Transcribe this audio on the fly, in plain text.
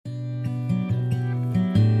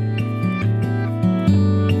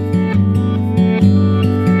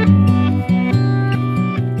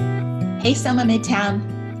Hey, Soma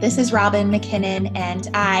Midtown. This is Robin McKinnon, and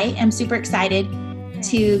I am super excited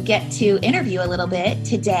to get to interview a little bit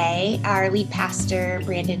today our lead pastor,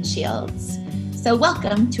 Brandon Shields. So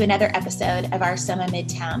welcome to another episode of our Soma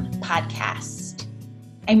Midtown podcast.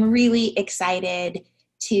 I'm really excited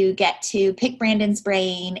to get to pick Brandon's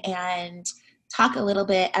brain and talk a little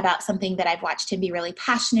bit about something that I've watched him be really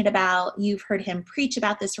passionate about. You've heard him preach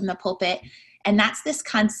about this from the pulpit, and that's this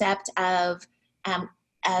concept of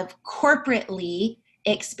corporately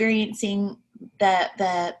experiencing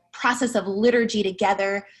the process of liturgy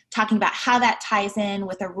together, talking about how that ties in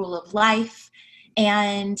with a rule of life.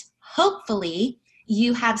 And hopefully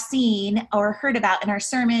you have seen or heard about in our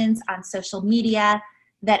sermons on social media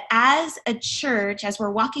that as a church, as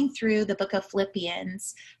we're walking through the book of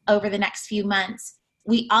Philippians over the next few months,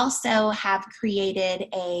 we also have created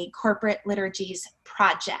a corporate liturgies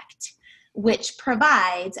project, which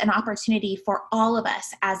provides an opportunity for all of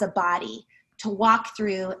us as a body to walk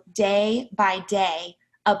through day by day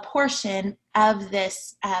a portion of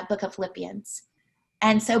this book of Philippians.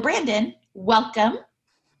 And so, Brandon, welcome.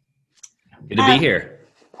 Good to be here.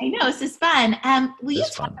 I know, this is fun. Will you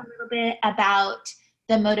talk a little bit about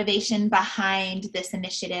the motivation behind this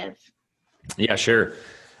initiative? Yeah, sure.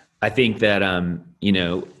 I think that,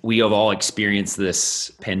 we have all experienced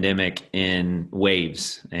this pandemic in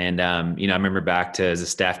waves. And, I remember back to as a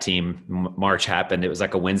staff team, March happened. It was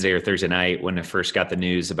like a Wednesday or Thursday night when I first got the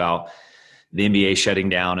news about the NBA shutting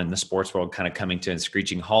down and the sports world kind of coming to a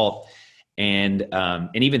screeching halt. And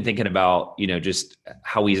even thinking about, just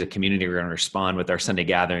how we as a community are going to respond with our Sunday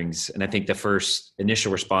gatherings. And I think the first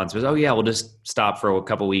initial response was, oh yeah, we'll just stop for a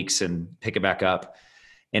couple of weeks and pick it back up.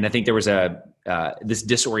 And I think there was this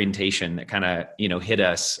disorientation that kind of, hit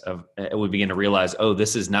us. We began to realize, oh,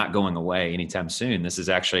 this is not going away anytime soon. This is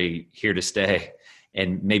actually here to stay,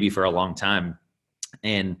 and maybe for a long time.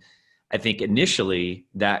 And I think initially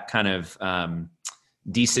that kind of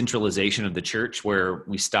decentralization of the church, where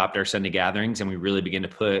we stopped our Sunday gatherings and we really began to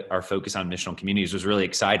put our focus on missional communities, was really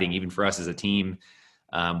exciting, even for us as a team.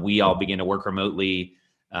 We all began to work remotely.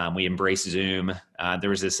 We embraced Zoom. There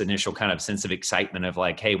was this initial kind of sense of excitement of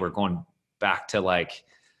like, hey, we're going back to like,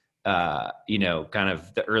 kind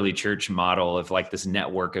of the early church model of like this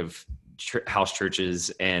network of house churches.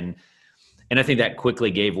 And I think that quickly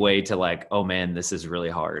gave way to like, oh man, this is really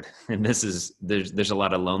hard. And there's a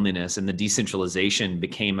lot of loneliness, and the decentralization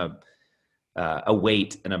became a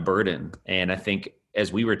weight and a burden. And I think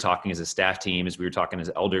as we were talking as a staff team, as we were talking as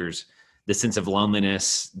elders, the sense of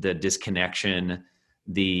loneliness, the disconnection,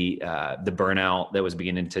 the burnout that was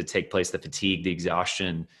beginning to take place, the fatigue, the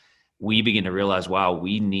exhaustion, we begin to realize, wow,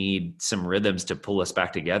 we need some rhythms to pull us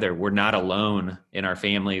back together. We're not alone in our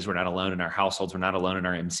families. We're not alone in our households. We're not alone in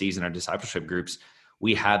our MCs and our discipleship groups.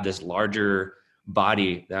 We have this larger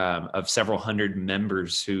body of several hundred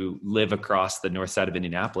members who live across the north side of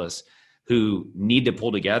Indianapolis, who need to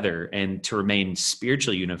pull together and to remain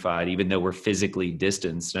spiritually unified, even though we're physically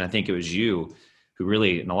distanced. And I think it was you who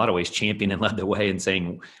really, in a lot of ways, championed and led the way in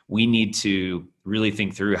saying, we need to really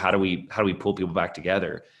think through how do we pull people back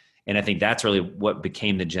together. And I think that's really what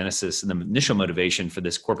became the genesis and the initial motivation for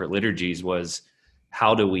this corporate liturgies was,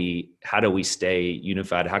 how do we stay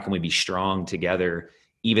unified? How can we be strong together,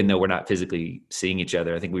 even though we're not physically seeing each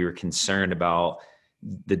other? I think we were concerned about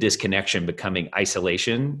the disconnection becoming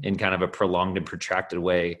isolation in kind of a prolonged and protracted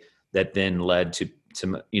way that then led to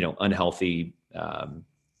unhealthy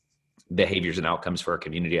behaviors and outcomes for our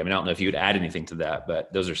community. I mean, I don't know if you would add anything to that,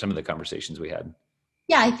 but those are some of the conversations we had.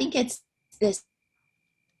 Yeah, I think it's this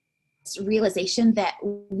realization that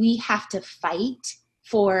we have to fight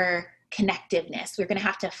for connectiveness. We're going to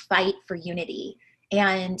have to fight for unity.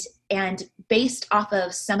 And based off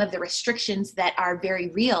of some of the restrictions that are very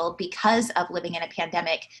real because of living in a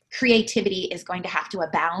pandemic, creativity is going to have to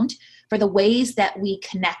abound for the ways that we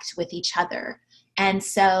connect with each other. And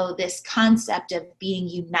so this concept of being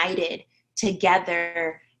united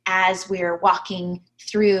together as we're walking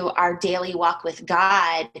through our daily walk with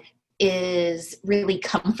God is really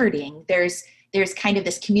comforting. There's kind of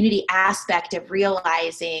this community aspect of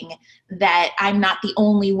realizing that I'm not the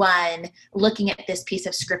only one looking at this piece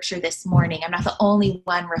of scripture this morning. I'm not the only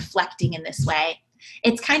one reflecting in this way.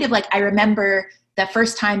 It's kind of like, I remember the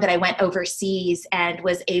first time that I went overseas and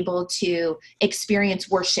was able to experience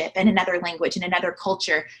worship in another language, in another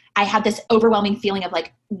culture. I had this overwhelming feeling of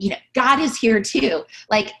like, God is here too.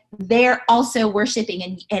 Like they're also worshiping,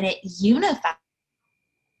 and it unifies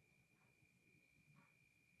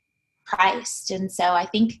Christ. And so I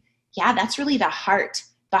think, that's really the heart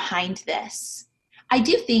behind this. I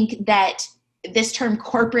do think that this term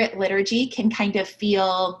corporate liturgy can kind of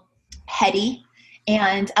feel heady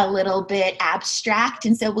and a little bit abstract.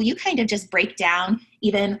 And so will you kind of just break down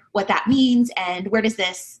even what that means and where does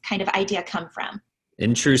this kind of idea come from?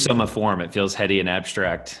 In true Soma form, it feels heady and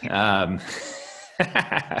abstract. Yeah,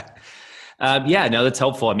 no, that's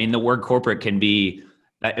helpful. I mean, the word corporate can be,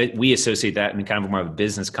 we associate that in kind of more of a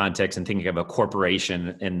business context and thinking of a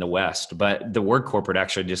corporation in the West. But the word corporate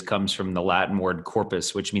actually just comes from the Latin word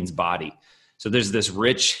corpus, which means body. So there's this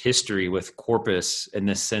rich history with corpus in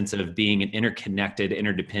this sense of being an interconnected,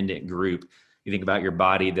 interdependent group. You think about your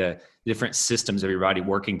body, the different systems of your body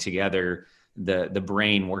working together, the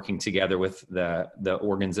brain working together with the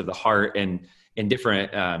organs of the heart and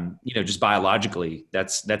different, just biologically,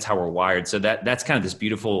 that's how we're wired. So that's kind of this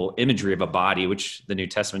beautiful imagery of a body, which the New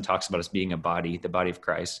Testament talks about as being a body, the body of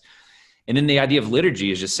Christ. And then the idea of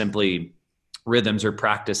liturgy is just simply rhythms or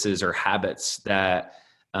practices or habits that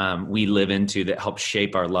we live into that help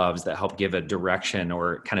shape our loves, that help give a direction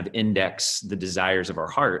or kind of index the desires of our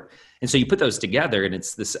heart. And so you put those together and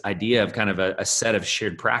it's this idea of kind of a set of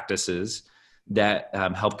shared practices that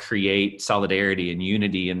help create solidarity and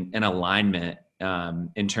unity and alignment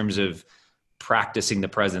in terms of practicing the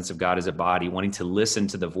presence of God as a body, wanting to listen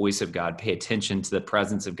to the voice of God, pay attention to the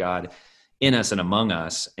presence of God in us and among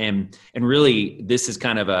us. And really, this is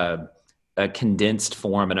kind of a condensed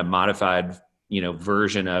form and a modified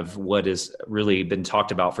version of what has really been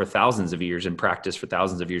talked about for thousands of years and practiced for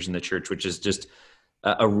thousands of years in the church, which is just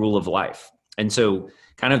a rule of life. And so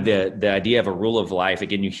kind of the idea of a rule of life,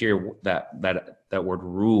 again, you hear that word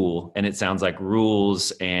rule, and it sounds like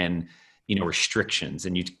rules and, restrictions,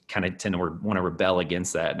 and you kind of tend to want to rebel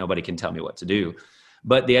against that. Nobody can tell me what to do.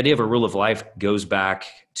 But the idea of a rule of life goes back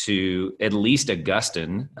to at least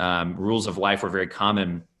Augustine. Rules of life were very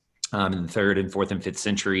common in the 3rd and 4th and 5th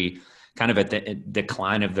century, kind of at the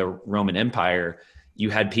decline of the Roman Empire. You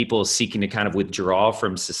had people seeking to kind of withdraw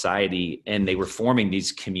from society, and they were forming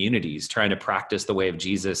these communities, trying to practice the way of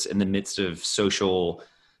Jesus in the midst of social,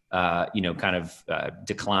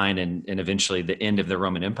 decline and eventually the end of the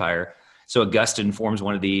Roman Empire. So Augustine forms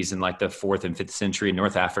one of these in like the 4th and 5th century in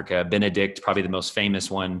North Africa. Benedict, probably the most famous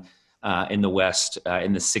one in the West,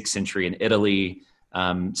 in the 6th century in Italy,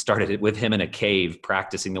 started it with him in a cave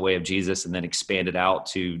practicing the way of Jesus, and then expanded out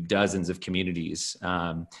to dozens of communities.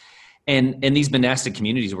 And these monastic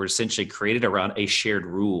communities were essentially created around a shared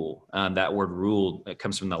rule. That word rule, it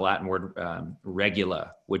comes from the Latin word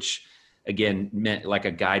regula, which again meant like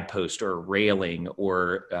a guidepost or a railing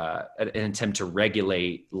or an attempt to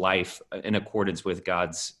regulate life in accordance with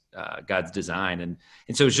God's design. And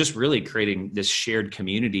so it's just really creating this shared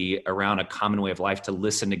community around a common way of life, to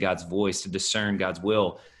listen to God's voice, to discern God's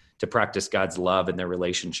will, to practice God's love in their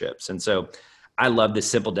relationships. And so I love this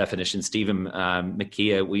simple definition. Stephen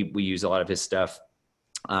McKeah, we use a lot of his stuff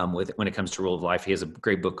when it comes to rule of life. He has a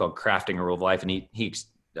great book called Crafting a Rule of Life, and he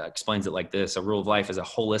explains it like this: a rule of life is a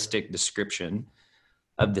holistic description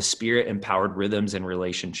of the spirit-empowered rhythms and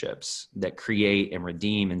relationships that create and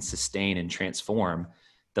redeem and sustain and transform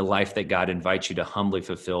the life that God invites you to humbly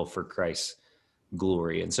fulfill for Christ's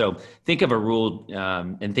glory. And so think of a rule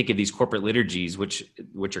and think of these corporate liturgies, which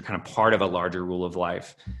are kind of part of a larger rule of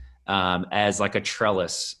life, as like a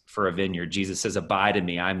trellis for a vineyard. Jesus says, "Abide in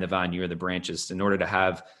me, I'm the vine, you are the branches." In order to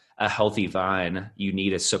have a healthy vine, you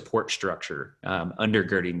need a support structure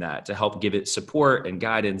undergirding that to help give it support and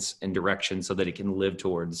guidance and direction so that it can live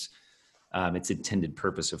towards its intended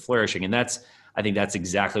purpose of flourishing. And I think that's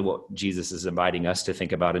exactly what Jesus is inviting us to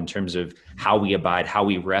think about in terms of how we abide, how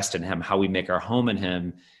we rest in him, how we make our home in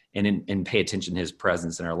him, and pay attention to his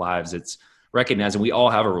presence in our lives. It's recognizing we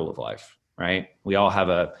all have a rule of life, right? We all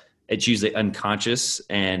have it's usually unconscious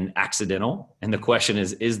and accidental. And the question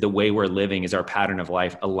is the way we're living, is our pattern of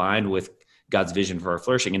life aligned with God's vision for our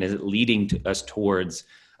flourishing? And is it leading us towards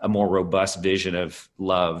a more robust vision of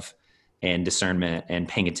love and discernment and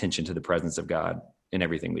paying attention to the presence of God in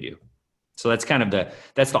everything we do? So that's kind of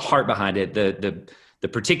that's the heart behind it. The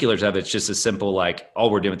particulars of it's just as simple, like all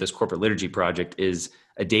we're doing with this corporate liturgy project is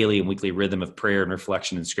a daily and weekly rhythm of prayer and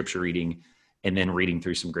reflection and scripture reading, and then reading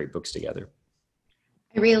through some great books together.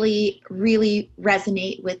 I really, really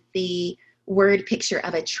resonate with the word picture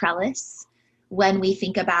of a trellis when we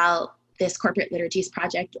think about this corporate liturgies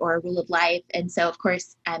project or rule of life. And so, of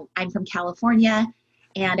course, I'm from California,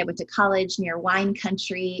 and I went to college near wine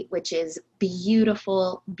country, which is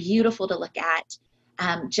beautiful, beautiful to look at,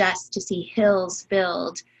 just to see hills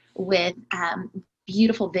filled with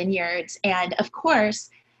beautiful vineyards. And of course,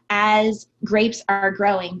 as grapes are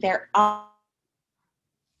growing, they're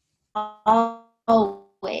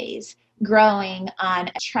always growing on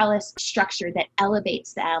a trellis structure that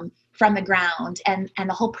elevates them from the ground. And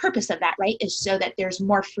the whole purpose of that, right, is so that there's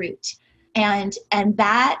more fruit And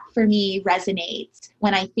that for me resonates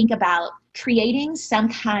when I think about creating some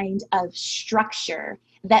kind of structure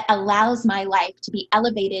that allows my life to be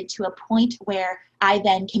elevated to a point where I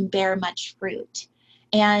then can bear much fruit.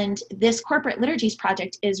 And this Corporate Liturgies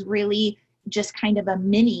project is really just kind of a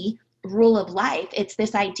mini rule of life. It's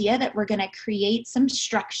this idea that we're going to create some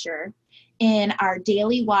structure in our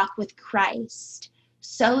daily walk with Christ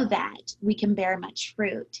so that we can bear much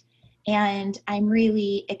fruit. And I'm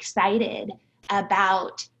really excited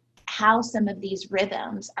about how some of these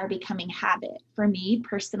rhythms are becoming habit for me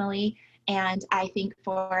personally, and I think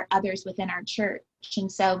for others within our church.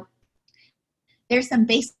 And so there's some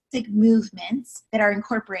basic movements that are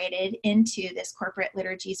incorporated into this Corporate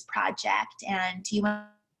Liturgies project. And do you want?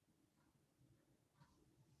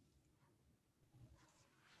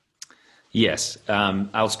 Yes,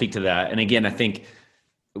 I'll speak to that. And again, I think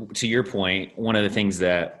to your point, one of the things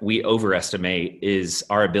that we overestimate is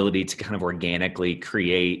our ability to kind of organically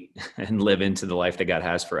create and live into the life that God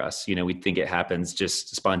has for us. You know, we think it happens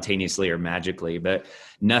just spontaneously or magically, but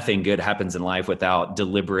nothing good happens in life without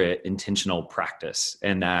deliberate, intentional practice.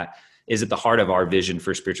 And that is at the heart of our vision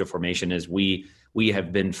for spiritual formation. Is we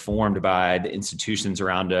have been formed by the institutions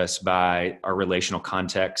around us, by our relational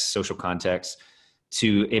context, social context,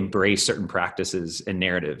 to embrace certain practices and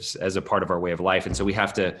narratives as a part of our way of life. And so we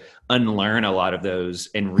have to unlearn a lot of those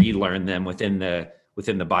and relearn them within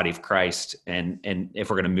the body of Christ. And if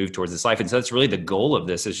we're going to move towards this life. And so that's really the goal of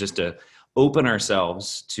this, is just to open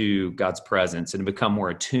ourselves to God's presence and become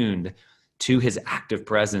more attuned to his active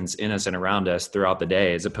presence in us and around us throughout the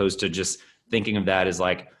day, as opposed to just thinking of that as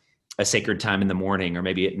like a sacred time in the morning or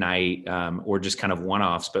maybe at night, or just kind of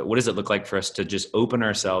one-offs. But what does it look like for us to just open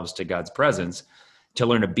ourselves to God's presence, to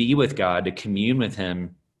learn to be with God, to commune with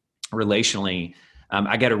him relationally?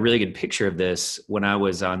 I got a really good picture of this when I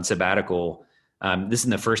was on sabbatical. This isn't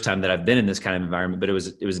the first time that I've been in this kind of environment, but it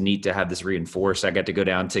was neat to have this reinforced. I got to go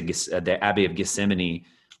down to the Abbey of Gethsemane,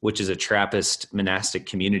 which is a Trappist monastic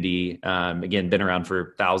community. Again, been around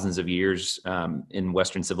for thousands of years in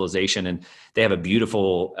Western civilization. And they have a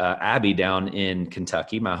beautiful abbey down in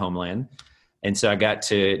Kentucky, my homeland. And so I got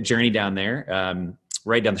to journey down there,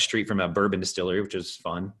 right down the street from a bourbon distillery, which was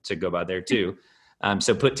fun to go by there too.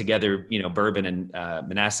 So put together, bourbon and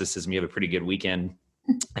monasticism, you have a pretty good weekend.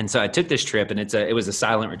 And so I took this trip, and it was a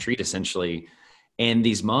silent retreat essentially. And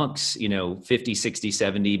these monks, 50, 60,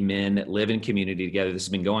 70 men that live in community together. This has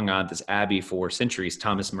been going on at this abbey for centuries.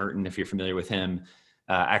 Thomas Merton, if you're familiar with him,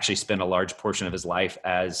 actually spent a large portion of his life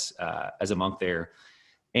as a monk there.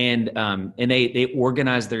 And they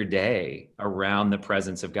organize their day around the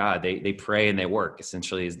presence of God. They pray and they work.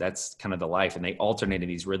 Essentially, that's kind of the life. And they alternate in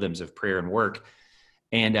these rhythms of prayer and work.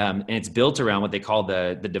 And it's built around what they call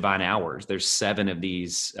the divine hours. There's 7 of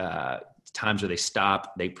these times where they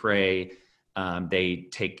stop, they pray, they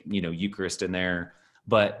take Eucharist in there.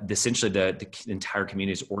 But essentially, the entire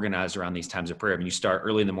community is organized around these times of prayer. I mean, you start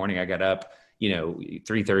early in the morning. I got up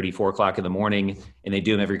 3:30, 4 o'clock in the morning, and they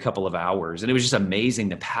do them every couple of hours. And it was just amazing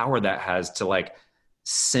the power that has to like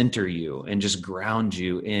center you and just ground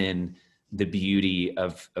you in the beauty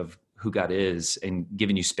of who God is, and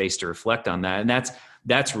giving you space to reflect on that. And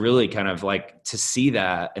that's really kind of like to see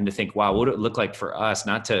that and to think, wow, what would it look like for us,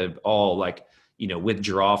 not to all like,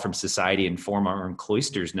 withdraw from society and form our own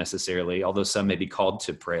cloisters necessarily, although some may be called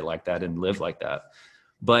to pray like that and live like that.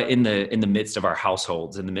 But in the midst of our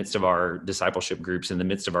households, in the midst of our discipleship groups, in the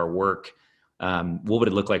midst of our work, what would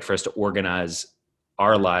it look like for us to organize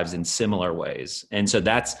our lives in similar ways? And so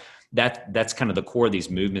that's kind of the core of these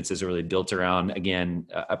movements, is really built around, again,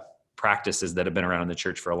 practices that have been around in the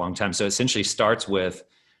church for a long time. So it essentially starts with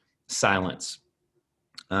silence.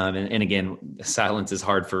 And again, silence is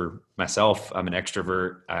hard for myself. I'm an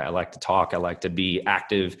extrovert. I like to talk. I like to be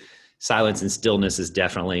active. Silence and stillness is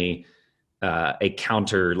definitely a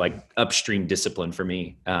counter, like upstream discipline for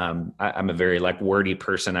me. I'm a very like wordy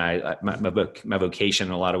person. My vocation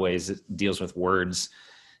in a lot of ways deals with words.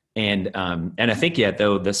 And I think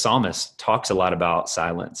though the psalmist talks a lot about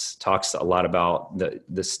silence, talks a lot about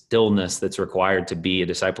the stillness that's required to be a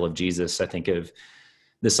disciple of Jesus. I think of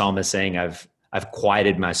the psalmist saying, I've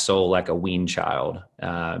quieted my soul like a weaned child.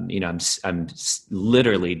 I'm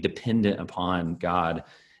literally dependent upon God,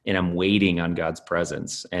 and I'm waiting on God's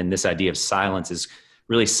presence. And this idea of silence is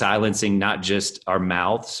really silencing not just our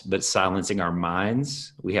mouths, but silencing our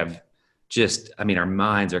minds. We have our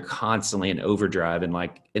minds are constantly in overdrive in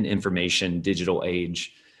like an information digital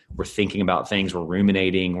age. We're thinking about things, we're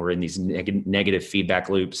ruminating, we're in these negative feedback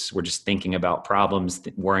loops. We're just thinking about problems,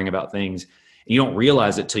 worrying about things. And you don't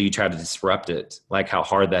realize it till you try to disrupt it, like how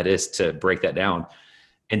hard that is to break that down.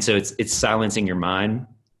 And so it's silencing your mind.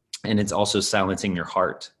 And it's also silencing your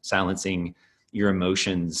heart, silencing your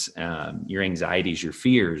emotions, your anxieties, your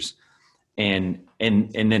fears, and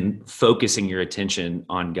then focusing your attention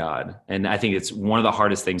on God. And I think it's one of the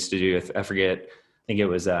hardest things to do. If I forget, I think it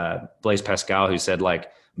was Blaise Pascal who said,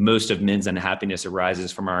 like, most of men's unhappiness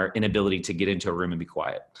arises from our inability to get into a room and be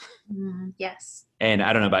quiet. Yes. And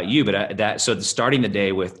I don't know about you, but so starting the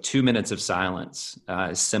day with 2 minutes of silence,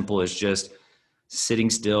 as simple as just sitting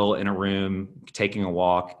still in a room, taking a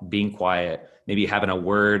walk, being quiet, maybe having a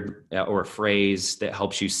word or a phrase that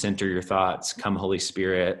helps you center your thoughts, come Holy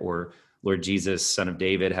Spirit, or Lord Jesus, Son of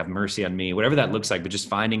David, have mercy on me, whatever that looks like, but just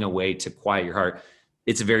finding a way to quiet your heart.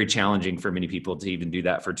 It's very challenging for many people to even do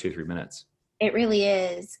that for 2 or 3 minutes. It really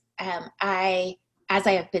is. As I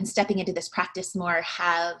have been stepping into this practice more,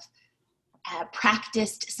 have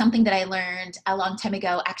practiced something that I learned a long time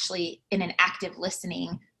ago, actually in an active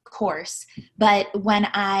listening course. But when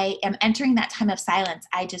I am entering that time of silence,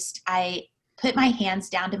 I put my hands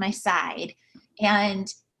down to my side.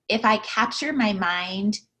 And if I capture my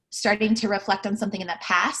mind starting to reflect on something in the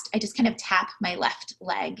past, I just kind of tap my left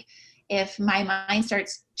leg. If my mind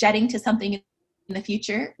starts jetting to something in the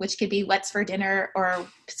future, which could be what's for dinner or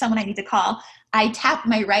someone I need to call, I tap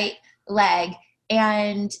my right leg.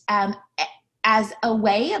 And as a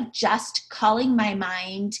way of just calling my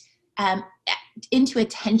mind into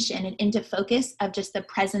attention and into focus of just the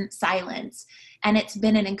present silence. And it's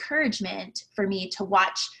been an encouragement for me to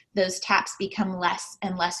watch those taps become less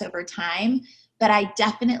and less over time. But I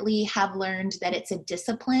definitely have learned that it's a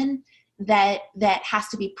discipline that has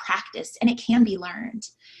to be practiced, and it can be learned.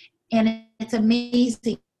 And it's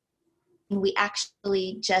amazing. We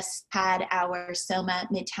actually just had our Soma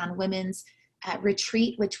Midtown Women's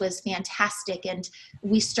retreat, which was fantastic. And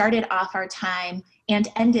we started off our time and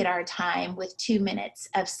ended our time with 2 minutes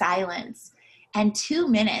of silence. And 2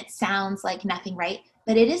 minutes sounds like nothing, right?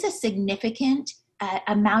 But it is a significant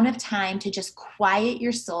amount of time to just quiet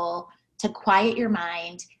your soul, to quiet your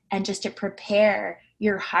mind, and just to prepare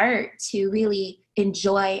your heart to really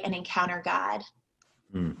enjoy and encounter God.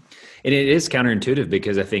 And it is counterintuitive,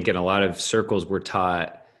 because I think in a lot of circles we're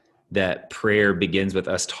taught that prayer begins with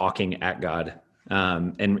us talking at God.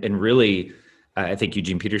 And really, I think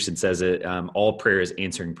Eugene Peterson says it, all prayer is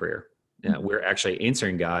answering prayer. We're actually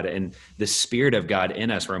answering God, and the Spirit of God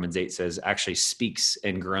in us, Romans 8 says, actually speaks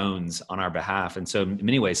and groans on our behalf. And so in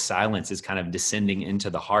many ways, silence is kind of descending into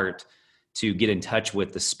the heart to get in touch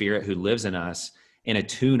with the Spirit who lives in us and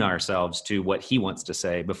attune ourselves to what he wants to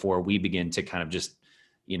say before we begin to kind of just,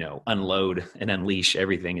 unload and unleash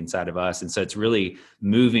everything inside of us. And so it's really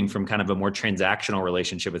moving from kind of a more transactional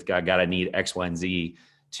relationship with God. God, I need X, Y, and Z,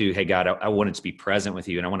 to, hey, God, I want it to be present with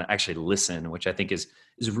you. And I want to actually listen, which I think is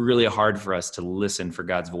really hard for us to listen for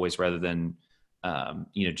God's voice rather than,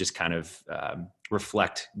 just kind of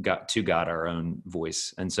reflect to God our own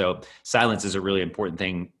voice. And so silence is a really important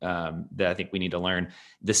thing that I think we need to learn.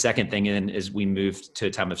 The second thing then is we moved to a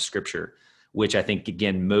time of Scripture, which I think,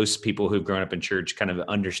 again, most people who've grown up in church kind of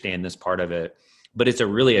understand this part of it. But it's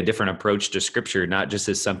a different approach to Scripture, not just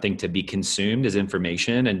as something to be consumed as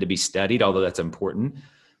information and to be studied, although that's important,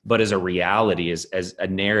 but as a reality, as a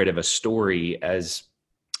narrative, a story, as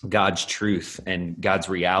God's truth and God's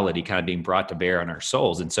reality kind of being brought to bear on our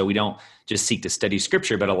souls. And so we don't just seek to study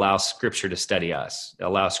Scripture, but allow Scripture to study us,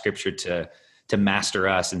 allow Scripture to master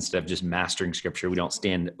us instead of just mastering Scripture. We don't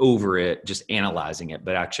stand over it, just analyzing it,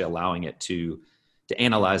 but actually allowing it to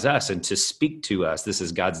analyze us and to speak to us. This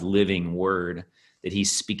is God's living word that he's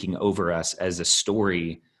speaking over us as a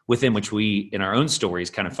story within which we, in our own stories,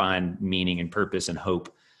 kind of find meaning and purpose and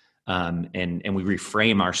hope. And we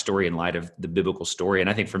reframe our story in light of the biblical story. And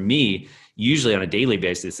I think for me, usually on a daily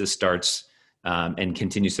basis, this starts and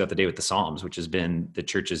continues throughout the day with the Psalms, which has been the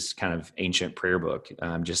church's kind of ancient prayer book,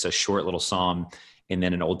 just a short little psalm, and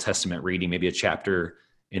then an Old Testament reading, maybe a chapter.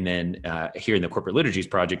 And then here in the Corporate Liturgies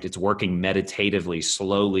Project, it's working meditatively,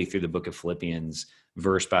 slowly through the book of Philippians,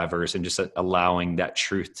 verse by verse, and just allowing that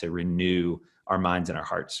truth to renew our minds and our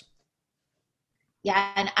hearts.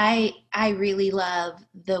 Yeah, and I really love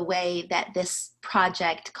the way that this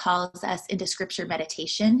project calls us into Scripture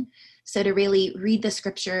meditation. So to really read the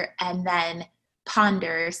Scripture and then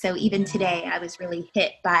ponder. So even today, I was really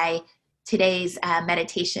hit by today's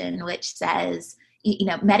meditation, which says,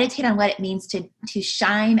 meditate on what it means to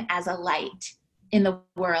shine as a light in the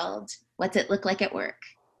world. What's it look like at work?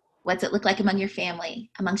 What's it look like among your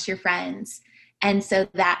family, amongst your friends? And so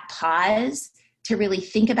that pause to really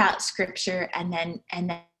think about Scripture and then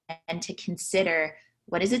to consider,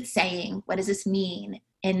 what is it saying? What does this mean?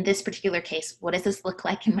 In this particular case, what does this look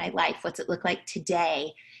like in my life? What's it look like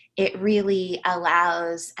today? it really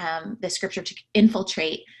allows the scripture to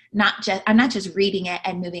infiltrate. I'm not just reading it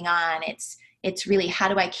and moving on. It's really, how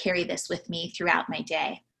do I carry this with me throughout my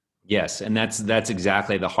day? Yes, and that's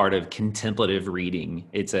exactly the heart of contemplative reading.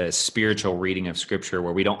 It's a spiritual reading of scripture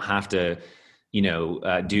where we don't have to,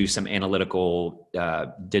 do some analytical,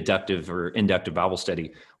 deductive or inductive Bible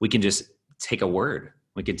study. We can just take a word.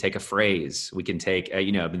 We can take a phrase. We can take,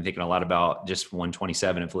 I've been thinking a lot about just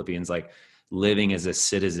 127 in Philippians, like living as a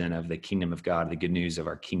citizen of the kingdom of God, the good news of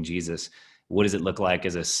our King Jesus. What does it look like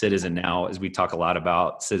as a citizen now, as we talk a lot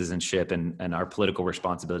about citizenship and our political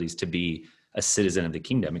responsibilities to be a citizen of the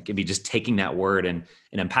kingdom? It could be just taking that word and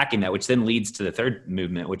unpacking that, which then leads to the third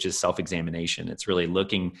movement, which is self-examination. It's really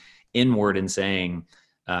looking inward and saying,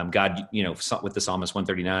 God, with the Psalmist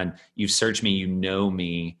 139, you've searched me, you know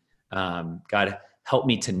me. God, help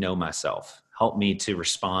me to know myself. Help me to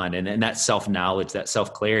respond. And that self-knowledge, that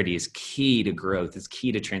self-clarity is key to growth. It's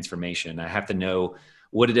key to transformation. I have to know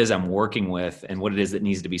what it is I'm working with and what it is that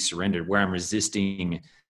needs to be surrendered, where I'm resisting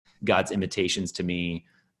God's invitations to me.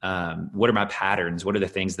 What are my patterns? What are the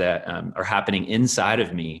things that are happening inside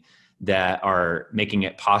of me that are making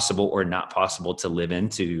it possible or not possible to live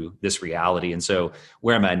into this reality? And so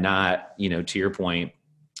where am I not, to your point,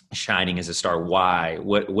 shining as a star? Why?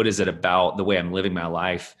 What is it about the way I'm living my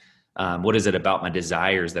life? What is it about my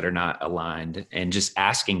desires that are not aligned? And just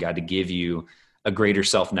asking God to give you a greater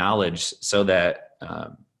self-knowledge so that,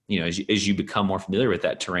 as you become more familiar with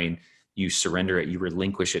that terrain, you surrender it, you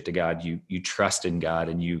relinquish it to God, you trust in God,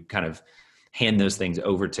 and you kind of hand those things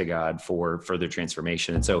over to God for further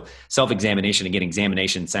transformation. And so self-examination, again,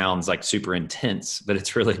 examination sounds like super intense, but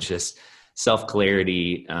it's really just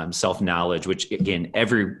self-clarity, self-knowledge, which again,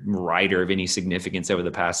 every writer of any significance over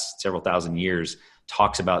the past several thousand years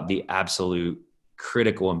talks about the absolute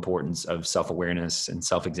critical importance of self-awareness and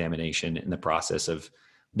self-examination in the process of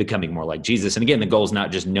becoming more like Jesus. And again, the goal is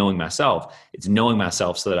not just knowing myself, it's knowing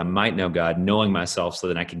myself so that I might know God, knowing myself so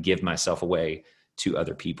that I can give myself away to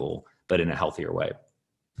other people, but in a healthier way.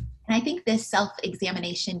 And I think this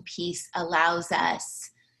self-examination piece allows us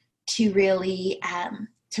to really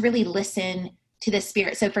listen to the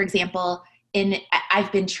Spirit. So for example,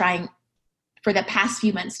 I've been trying for the past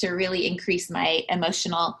few months to really increase my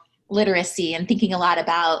emotional literacy and thinking a lot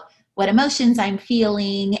about what emotions I'm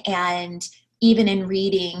feeling. And even in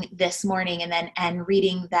reading this morning and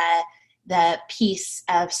reading the piece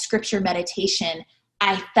of scripture meditation,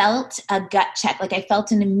 I felt a gut check. Like I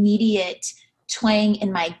felt an immediate twang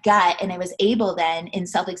in my gut. And I was able then in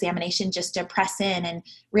self-examination just to press in and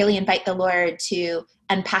really invite the Lord to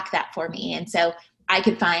unpack that for me. And so I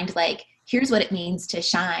could find like, here's what it means to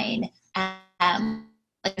shine.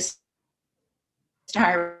 Like a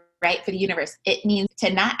star, right, for the universe. It means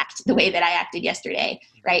to not act the way that I acted yesterday,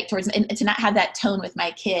 right, and to not have that tone with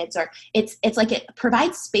my kids. Or it's like it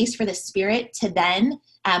provides space for the Spirit to then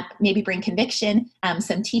maybe bring conviction,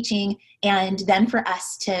 some teaching, and then for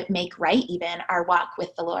us to make right even our walk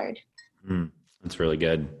with the Lord. That's really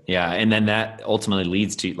good. Yeah. And then that ultimately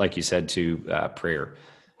leads to, like you said, to prayer.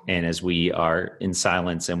 And as we are in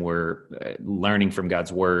silence and we're learning from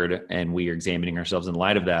God's word and we are examining ourselves in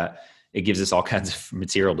light of that, it gives us all kinds of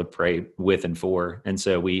material to pray with and for. And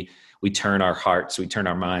so we turn our hearts, we turn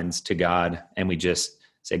our minds to God, and we just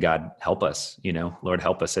say, God, help us, Lord,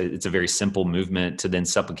 help us. It's a very simple movement to then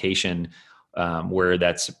supplication, where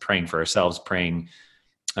that's praying for ourselves, praying,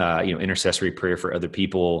 intercessory prayer for other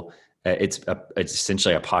people. It's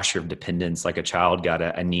essentially a posture of dependence, like a child. God,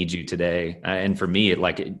 I need you today. And for me,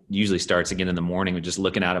 it usually starts again in the morning with just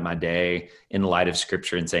looking out at my day in light of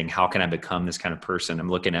scripture and saying, how can I become this kind of person? I'm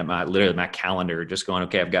looking at my calendar, just going,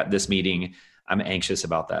 okay, I've got this meeting. I'm anxious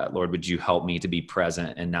about that. Lord, would you help me to be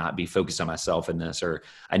present and not be focused on myself in this? Or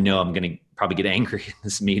I know I'm going to probably get angry in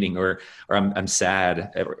this meeting, or I'm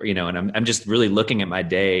sad, and I'm just really looking at my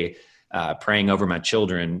day, praying over my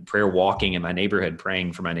children, prayer walking in my neighborhood,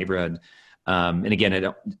 praying for my neighborhood. And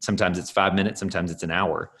again, sometimes it's 5 minutes, sometimes it's an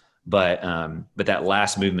hour, but that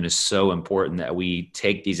last movement is so important that we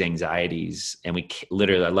take these anxieties and we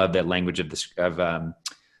literally, I love that language of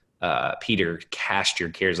Peter, cast your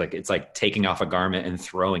cares. It's like taking off a garment and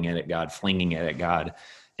throwing it at God, flinging it at God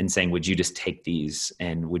and saying, would you just take these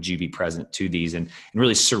and would you be present to these, and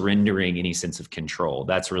really surrendering any sense of control.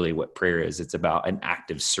 That's really what prayer is. It's about an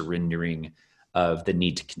active surrendering of the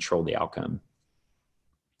need to control the outcome.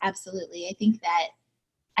 Absolutely. I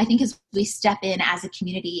think as we step in as a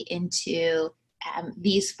community into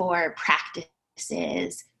these 4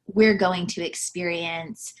 practices, we're going to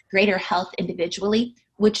experience greater health individually,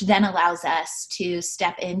 which then allows us to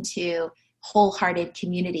step into wholehearted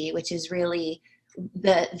community, which is really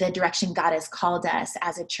the direction God has called us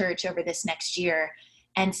as a church over this next year.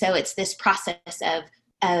 And so it's this process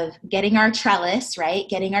of getting our trellis, right?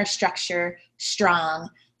 Getting our structure strong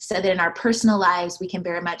so that in our personal lives, we can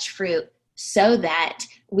bear much fruit, so that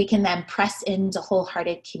we can then press into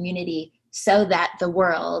wholehearted community so that the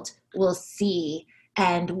world will see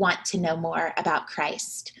and want to know more about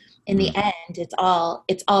Christ. In the end, it's all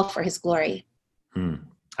for his glory.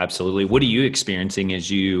 Absolutely. What are you experiencing as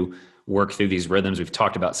you work through these rhythms? We've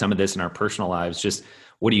talked about some of this in our personal lives. Just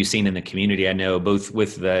what are you seeing in the community? I know both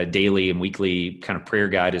with the daily and weekly kind of prayer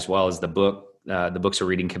guide, as well as the books we're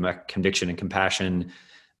reading, Conviction and Compassion,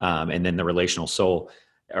 and then the Relational Soul.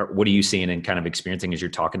 What are you seeing and kind of experiencing as you're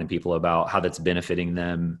talking to people about how that's benefiting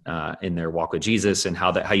them in their walk with Jesus, and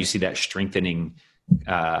how you see that strengthening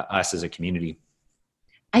us as a community?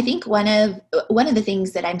 I think one of the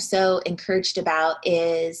things that I'm so encouraged about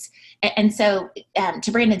is, and so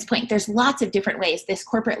to Brandon's point, there's lots of different ways. This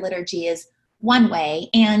corporate liturgy is one way,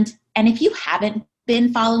 and if you haven't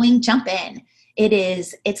been following, jump in.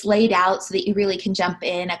 It's laid out so that you really can jump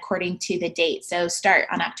in according to the date. So start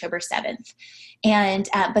on October 7th, and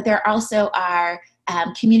but there also are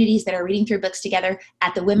communities that are reading through books together.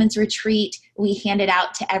 At the women's retreat, we handed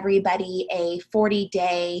out to everybody a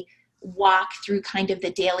 40-day walk through kind of the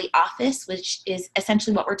daily office, which is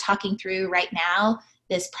essentially what we're talking through right now,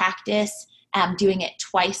 this practice, doing it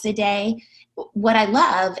twice a day. What I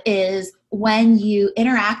love is when you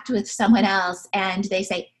interact with someone else and they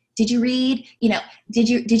say, did you read, did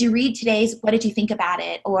you read today's, what did you think about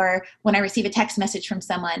it? Or when I receive a text message from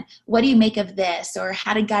someone, what do you make of this? Or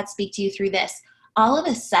how did God speak to you through this? All of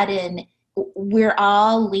a sudden, we're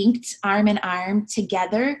all linked arm in arm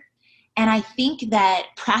together. And I think that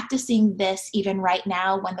practicing this even right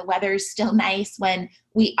now, when the weather is still nice, when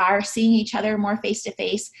we are seeing each other more face to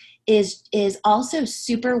face, is also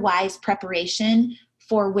super wise preparation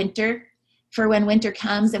for winter, for when winter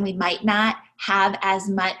comes and we might not have as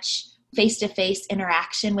much face-to-face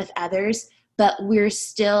interaction with others, but we're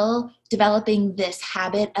still developing this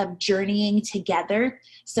habit of journeying together.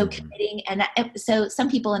 So committing, so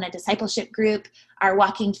some people in a discipleship group are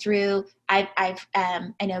walking through. I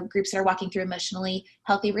know groups that are walking through emotionally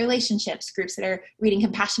healthy relationships, groups that are reading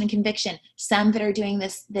Compassion and Conviction, some that are doing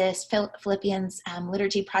this Philippians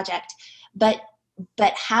liturgy project, but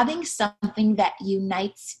having something that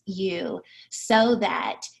unites you so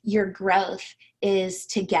that your growth is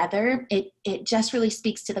together, it just really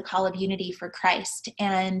speaks to the call of unity for Christ.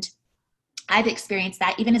 And I've experienced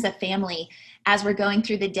that even as a family. As we're going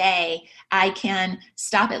through the day, I can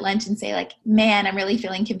stop at lunch and say, like, man, I'm really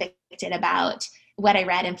feeling convicted about what I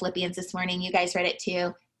read in Philippians this morning. You guys read it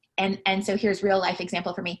too. And so here's real life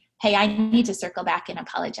example for me. Hey, I need to circle back and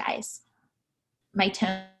apologize. My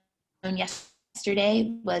tone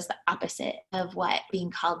yesterday was the opposite of what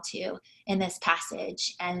being called to in this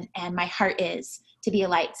passage. And my heart is to be a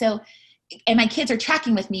light. So, and my kids are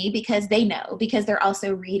tracking with me because they know, because they're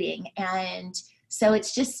also reading. And so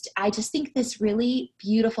it's just, I just think this really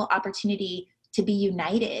beautiful opportunity to be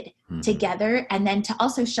united together, and then to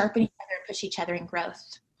also sharpen each other and push each other in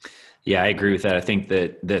growth. Yeah, I agree with that. I think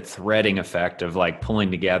that the threading effect of like pulling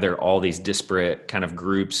together all these disparate kind of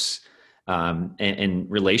groups and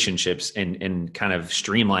relationships and kind of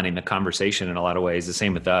streamlining the conversation in a lot of ways. The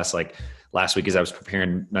same with us. Like last week, as I was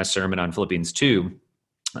preparing my sermon on Philippians 2,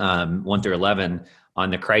 1 through 11 on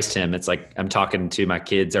the Christ hymn, it's like I'm talking to my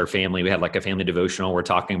kids, our family. We had like a family devotional. We're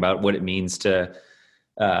talking about what it means to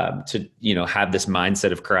have this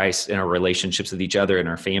mindset of Christ in our relationships with each other and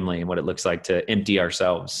our family, and what it looks like to empty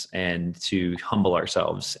ourselves and to humble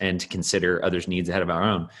ourselves and to consider others' needs ahead of our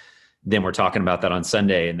own. Then we're talking about that on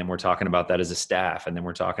Sunday, and then we're talking about that as a staff, and then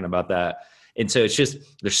we're talking about that. And so it's just,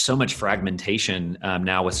 there's so much fragmentation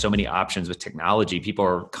now with so many options with technology. People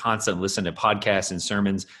are constantly listening to podcasts and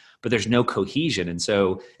sermons, but there's no cohesion. And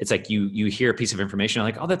so it's like you hear a piece of information,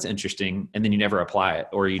 you're like, oh, that's interesting. And then you never apply it,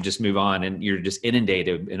 or you just move on, and you're just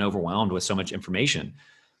inundated and overwhelmed with so much information.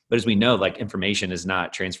 But as we know, like, information is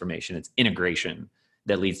not transformation, it's integration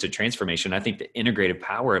that leads to transformation. I think the integrative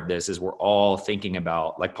power of this is we're all thinking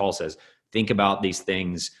about, like Paul says, think about these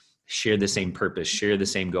things, share the same purpose, share the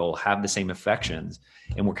same goal, have the same affections.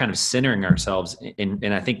 And we're kind of centering ourselves. And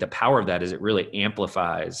I think the power of that is it really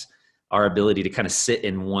amplifies our ability to kind of sit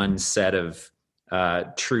in one set of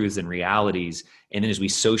truths and realities. And then as we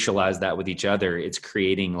socialize that with each other, it's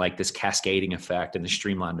creating like this cascading effect and the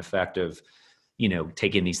streamlined effect of,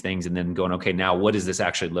 taking these things and then going, okay, now what does this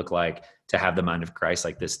actually look like to have the mind of Christ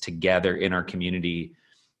like this together in our community?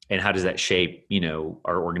 And how does that shape,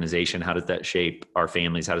 our organization? How does that shape our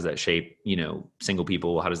families? How does that shape, single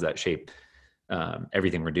people? How does that shape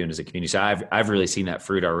everything we're doing as a community. So I've really seen that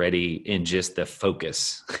fruit already in just the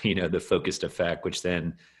focus, the focused effect, which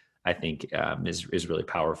then I think is really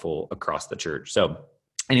powerful across the church. So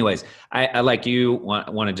anyways, I like you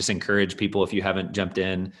want to just encourage people, if you haven't jumped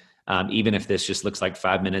in, even if this just looks like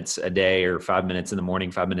 5 minutes a day or 5 minutes in the morning,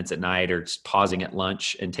 5 minutes at night, or just pausing at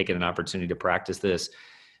lunch and taking an opportunity to practice this.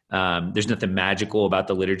 There's nothing magical about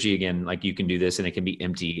the liturgy. Again, like you can do this and it can be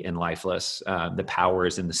empty and lifeless. The power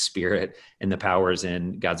is in the Spirit, and the power is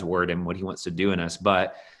in God's word and what he wants to do in us.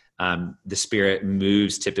 But the Spirit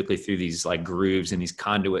moves typically through these like grooves and these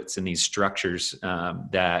conduits and these structures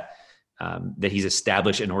that he's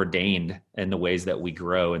established and ordained in the ways that we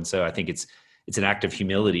grow. And so I think it's an act of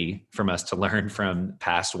humility from us to learn from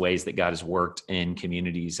past ways that God has worked in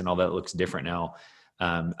communities, and all that looks different now.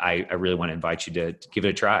 I really want to invite you to give it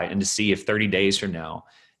a try and to see if 30 days from now,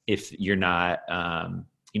 if you're not, a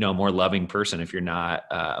more loving person, if you're not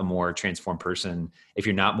a more transformed person, if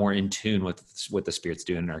you're not more in tune with what the Spirit's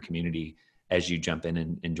doing in our community as you jump in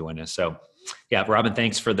and join us. So yeah, Robin,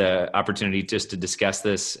 thanks for the opportunity just to discuss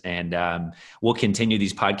this. And we'll continue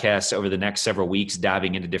these podcasts over the next several weeks,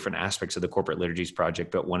 diving into different aspects of the Corporate Liturgies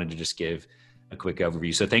Project, but wanted to just give a quick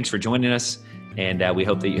overview. So thanks for joining us. And we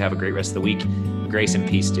hope that you have a great rest of the week. Grace and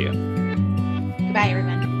peace to you. Goodbye,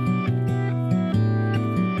 everyone.